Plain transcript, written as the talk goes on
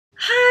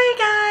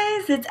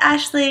guys, it's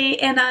Ashley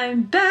and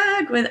I'm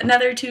back with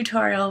another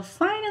tutorial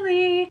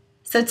finally.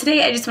 So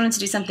today I just wanted to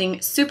do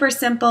something super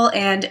simple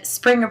and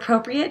spring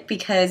appropriate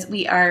because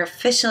we are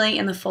officially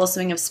in the full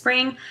swing of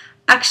spring.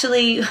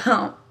 Actually,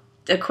 well,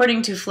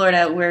 according to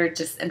Florida, we're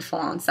just in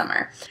full-on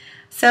summer.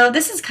 So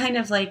this is kind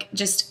of like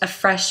just a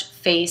fresh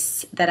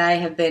face that I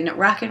have been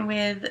rocking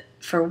with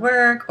for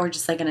work or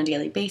just like on a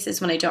daily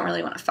basis when I don't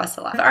really want to fuss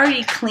a lot. I've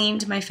already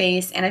cleaned my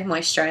face and I've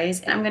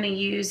moisturized, and I'm going to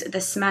use the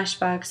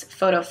Smashbox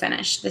Photo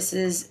Finish. This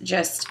is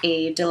just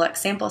a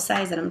deluxe sample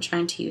size that I'm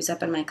trying to use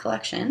up in my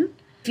collection.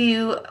 If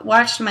you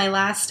watched my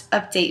last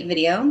update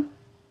video,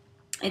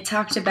 I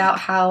talked about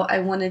how I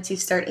wanted to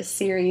start a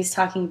series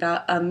talking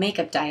about a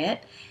makeup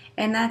diet,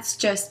 and that's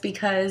just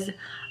because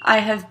I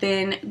have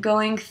been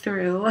going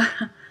through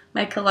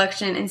my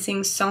collection and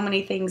seeing so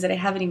many things that I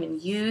haven't even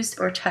used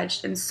or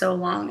touched in so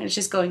long, and it's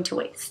just going to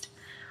waste.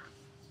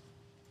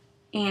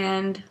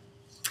 And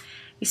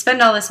you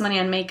spend all this money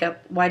on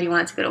makeup, why do you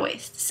want it to go to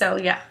waste? So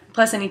yeah,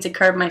 plus I need to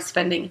curb my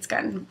spending. It's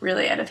gotten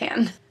really out of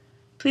hand.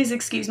 Please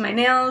excuse my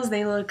nails,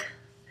 they look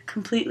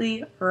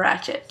completely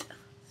ratchet.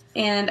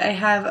 And I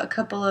have a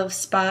couple of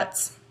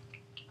spots.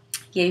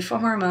 Yay for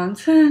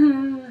hormones.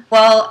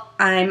 While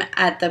I'm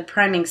at the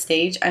priming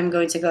stage, I'm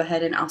going to go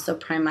ahead and also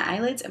prime my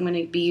eyelids. I'm going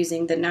to be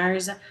using the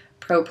NARS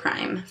Pro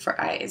Prime for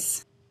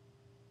eyes.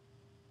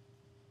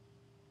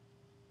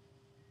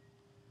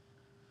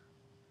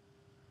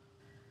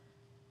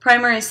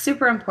 Primer is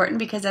super important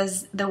because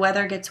as the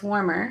weather gets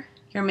warmer,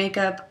 your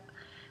makeup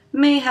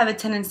may have a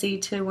tendency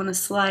to want to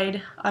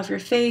slide off your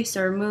face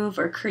or move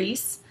or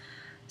crease.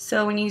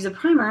 So when you use a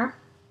primer,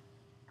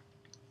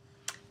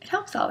 it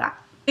helps all that.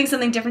 Doing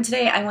something different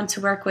today, I want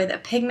to work with a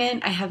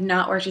pigment. I have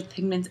not worked with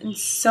pigments in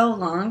so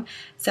long,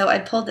 so I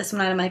pulled this one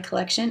out of my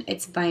collection.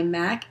 It's by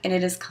MAC, and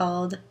it is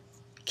called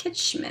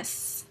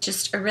Kitschmiss.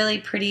 Just a really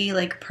pretty,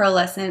 like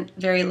pearlescent,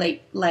 very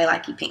light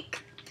lilac-y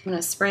pink. I'm going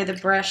to spray the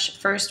brush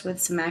first with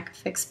some MAC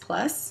Fix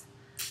Plus.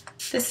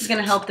 This is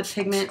going to help the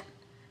pigment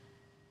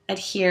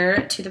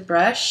adhere to the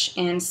brush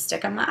and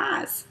stick on my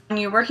eyes. When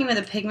you're working with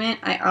a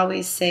pigment, I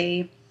always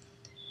say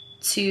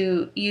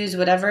to use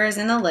whatever is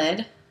in the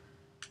lid.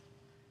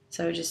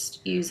 So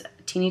just use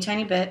a teeny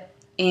tiny bit,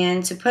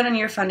 and to put on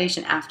your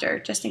foundation after,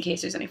 just in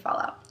case there's any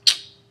fallout.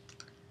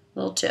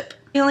 Little tip.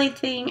 The only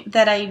thing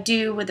that I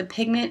do with the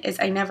pigment is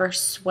I never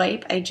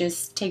swipe. I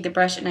just take the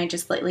brush and I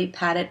just lightly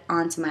pat it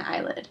onto my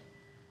eyelid.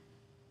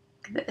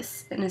 Like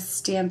this, in a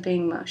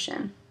stamping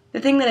motion.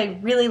 The thing that I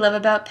really love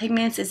about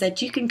pigments is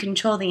that you can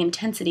control the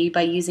intensity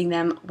by using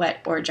them wet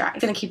or dry. I'm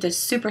going to keep this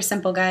super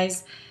simple,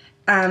 guys.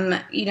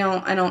 You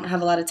know, I don't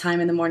have a lot of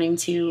time in the morning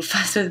to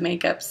fuss with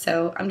makeup,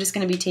 so I'm just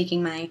going to be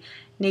taking my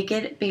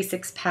Naked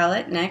Basics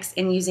palette next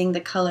and using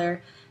the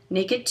color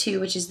Naked 2,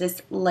 which is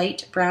this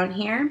light brown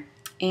here,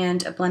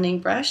 and a blending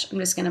brush. I'm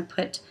just going to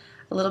put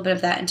a little bit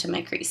of that into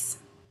my crease.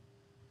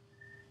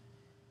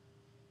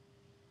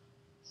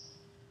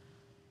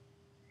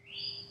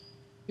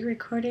 You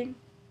recording?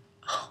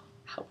 Oh,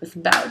 I was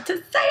about to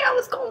say I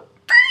was going to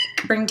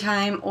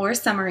springtime or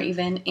summer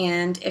even,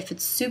 and if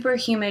it's super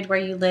humid where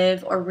you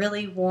live or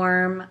really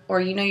warm,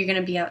 or you know you're going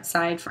to be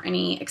outside for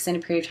any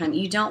extended period of time,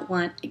 you don't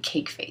want a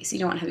cake face. You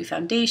don't want heavy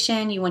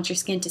foundation. You want your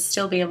skin to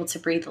still be able to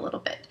breathe a little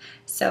bit.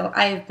 So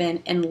I have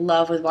been in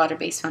love with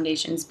water-based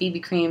foundations,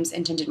 BB creams,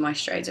 and tinted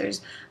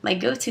moisturizers. My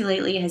go-to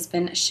lately has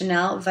been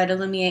Chanel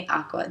Vitalumiere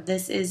Aqua.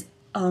 This is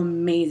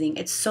amazing.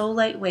 It's so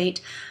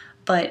lightweight,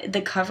 but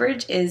the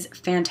coverage is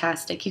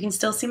fantastic. You can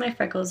still see my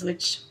freckles,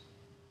 which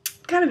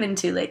I'm kind of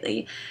into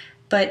lately.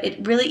 But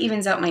it really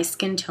evens out my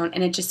skin tone,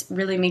 and it just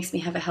really makes me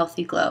have a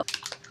healthy glow.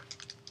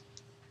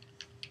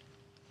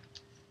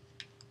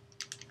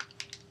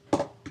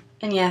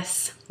 And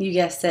yes, you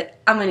guessed it,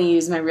 I'm going to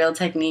use my Real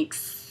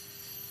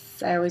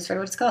Techniques, I always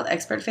forget what it's called,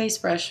 Expert Face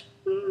Brush.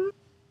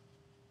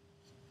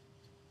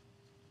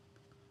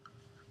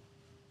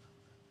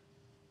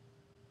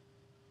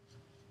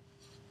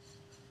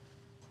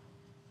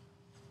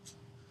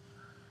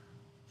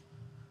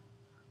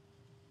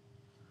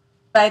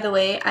 By the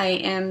way, I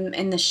am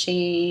in the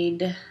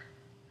shade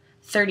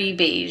 30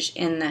 Beige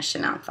in the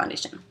Chanel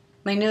foundation.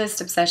 My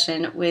newest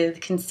obsession with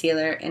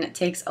concealer, and it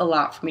takes a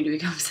lot for me to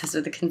become obsessed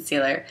with a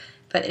concealer,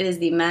 but it is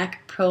the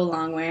MAC Pro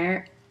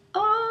Longwear.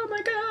 Oh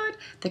my god!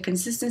 The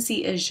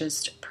consistency is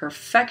just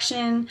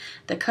perfection.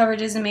 The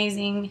coverage is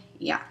amazing.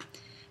 Yeah.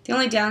 The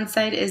only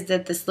downside is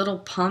that this little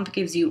pump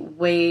gives you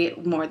way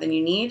more than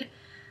you need,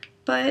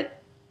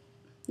 but,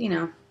 you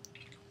know,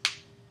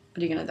 what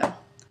are you gonna do?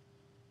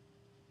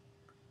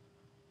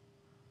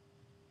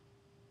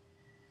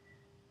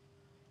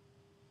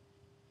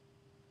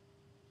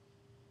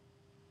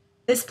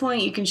 At this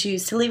point, you can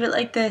choose to leave it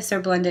like this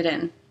or blend it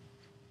in.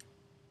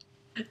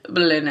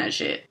 Blend that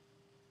shit.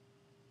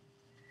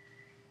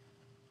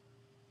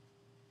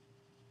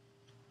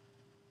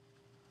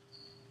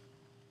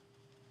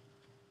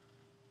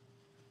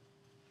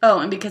 Oh,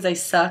 and because I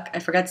suck, I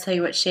forgot to tell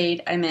you what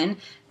shade I'm in.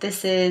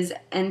 This is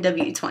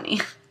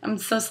NW20. I'm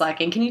so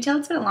slacking. Can you tell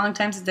it's been a long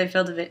time since I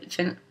filmed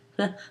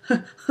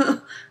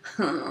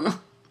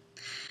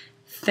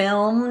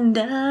filmed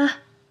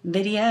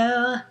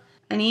video.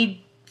 I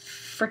need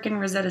frickin'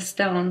 Rosetta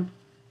Stone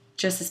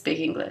just to speak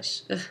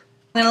English. Ugh.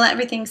 I'm going to let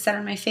everything set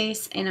on my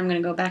face, and I'm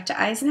going to go back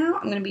to eyes now.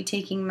 I'm going to be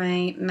taking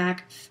my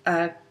MAC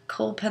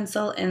Kohl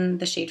pencil in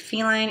the shade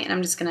Feline, and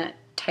I'm just going to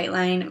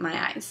tightline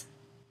my eyes.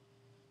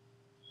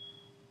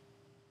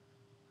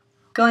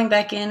 Going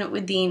back in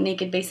with the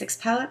Naked Basics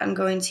palette, I'm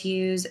going to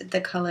use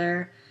the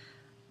color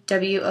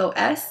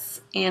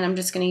WOS, and I'm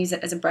just going to use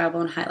it as a brow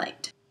bone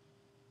highlight.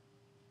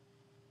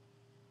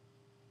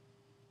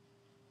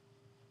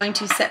 I'm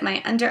going to set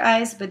my under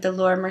eyes with the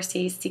Laura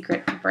Mercier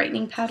Secret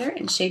Brightening Powder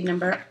in shade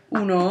number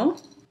Uno.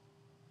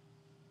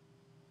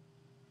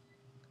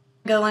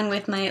 Go in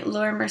with my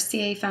Laura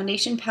Mercier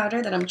foundation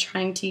powder that I'm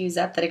trying to use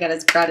up, that I got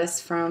as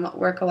gratis from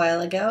work a while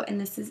ago, and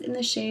this is in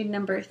the shade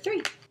number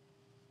 3.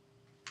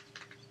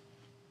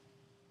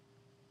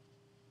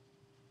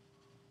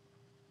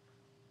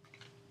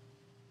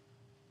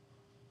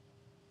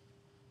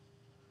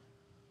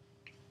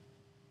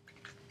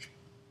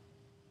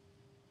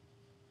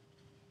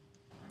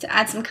 To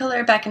add some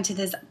color back into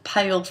this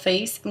piled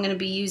face, I'm going to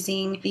be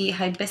using the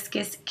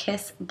Hibiscus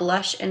Kiss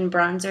Blush and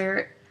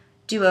Bronzer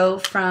Duo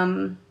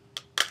from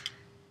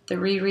the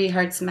Riri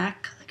Hearts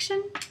MAC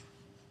collection.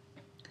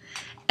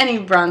 Any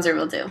bronzer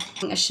will do.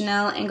 A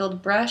Chanel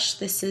angled brush,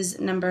 this is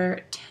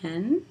number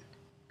 10.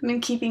 I'm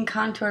keeping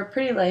contour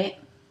pretty light,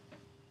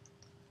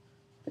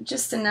 but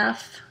just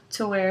enough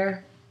to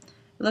where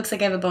it looks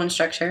like I have a bone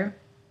structure,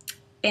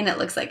 and it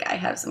looks like I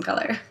have some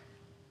color.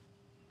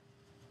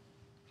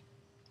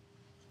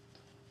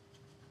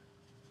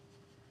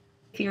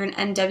 If you're an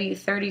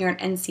NW30 or an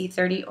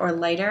NC30 or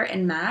lighter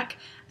in MAC,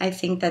 I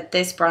think that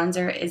this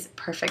bronzer is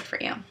perfect for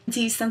you.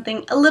 To use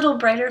something a little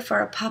brighter for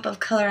a pop of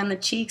color on the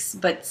cheeks,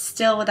 but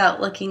still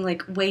without looking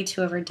like way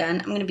too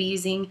overdone, I'm going to be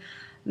using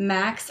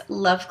MAC's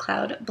Love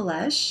Cloud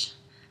Blush,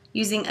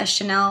 using a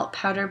Chanel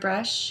powder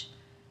brush,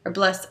 or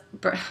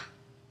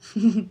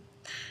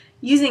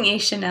using a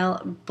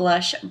Chanel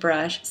blush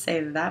brush, say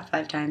that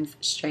 5 times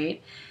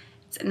straight.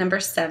 It's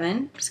number 7.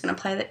 I'm just going to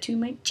apply that to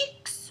my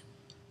cheeks.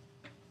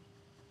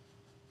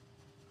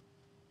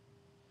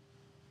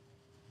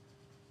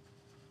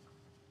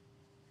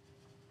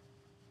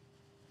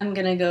 I'm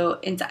going to go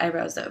into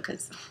eyebrows though,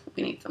 because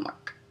we need some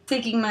work.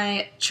 Taking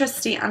my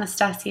trusty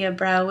Anastasia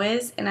Brow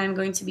Wiz, and I'm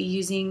going to be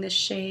using the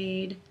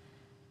shade,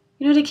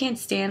 you know what I can't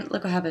stand?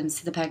 Look what happens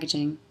to the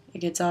packaging. It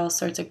gets all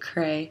sorts of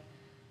cray.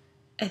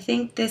 I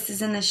think this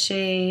is in the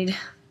shade,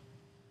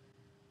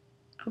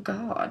 oh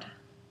god,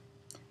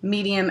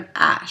 medium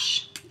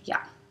ash.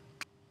 Yeah.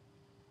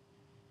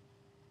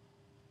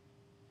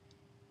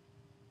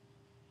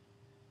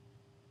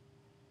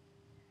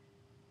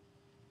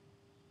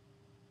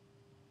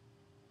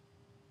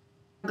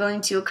 I'm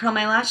going to curl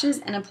my lashes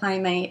and apply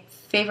my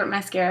favorite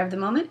mascara of the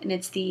moment, and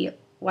it's the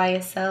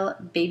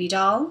YSL Baby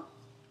Doll.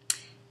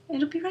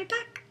 It'll be right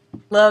back.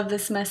 Love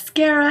this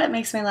mascara. It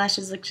makes my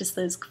lashes look just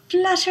so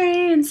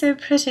fluttery and so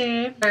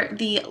pretty. For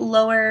the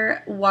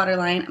lower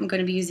waterline, I'm going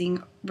to be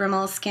using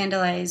Rimmel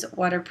Scandaleyes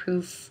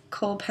Waterproof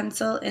Kohl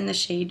Pencil in the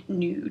shade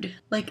Nude.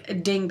 Like a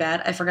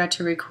dingbat, I forgot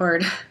to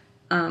record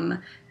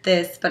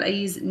this, but I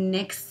use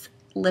NYX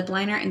lip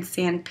liner in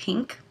Sand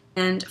Pink.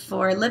 And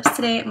for lips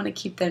today, I'm going to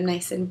keep them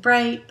nice and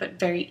bright, but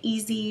very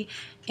easy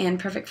and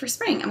perfect for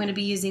spring. I'm going to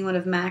be using one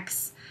of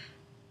MAC's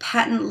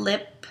Patent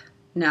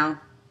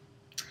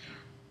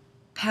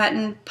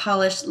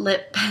Polished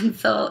Lip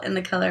Pencil in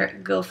the color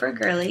Go For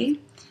Girly.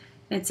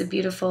 And it's a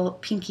beautiful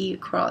pinky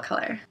coral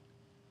color.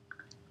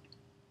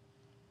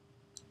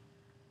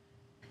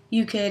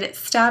 You could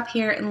stop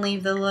here and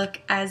leave the look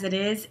as it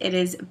is. It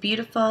is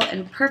beautiful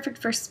and perfect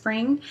for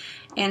spring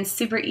and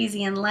super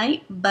easy and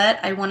light, but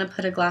I want to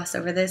put a gloss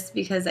over this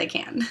because I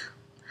can.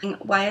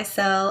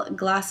 YSL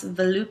Gloss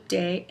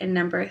Volupte in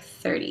number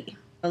 30.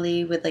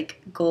 With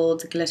like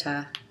gold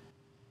glitter.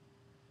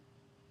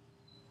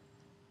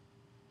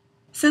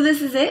 So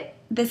this is it.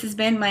 This has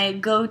been my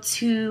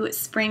go-to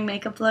spring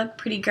makeup look.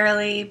 Pretty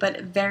girly,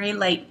 but very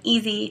light and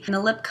easy. And the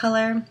lip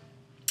color,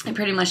 I've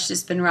pretty much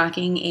just been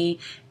rocking a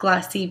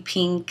glossy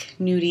pink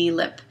nudie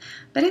lip.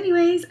 But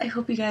anyways, I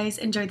hope you guys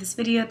enjoyed this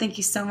video. Thank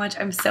you so much.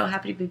 I'm so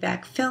happy to be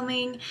back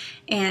filming,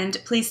 and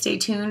please stay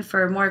tuned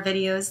for more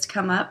videos to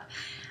come up.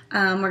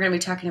 We're going to be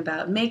talking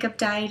about makeup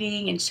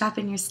dieting and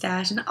shopping your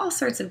stash and all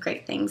sorts of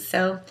great things.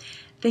 So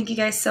thank you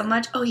guys so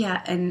much. Oh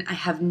yeah, and I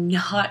have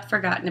not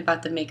forgotten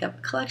about the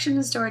makeup collection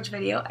and storage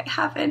video. I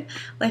haven't.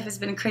 Life has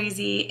been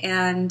crazy,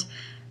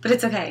 but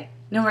it's okay.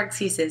 No more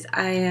excuses.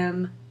 I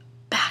am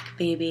back,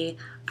 baby.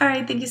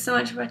 Alright, thank you so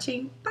much for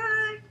watching.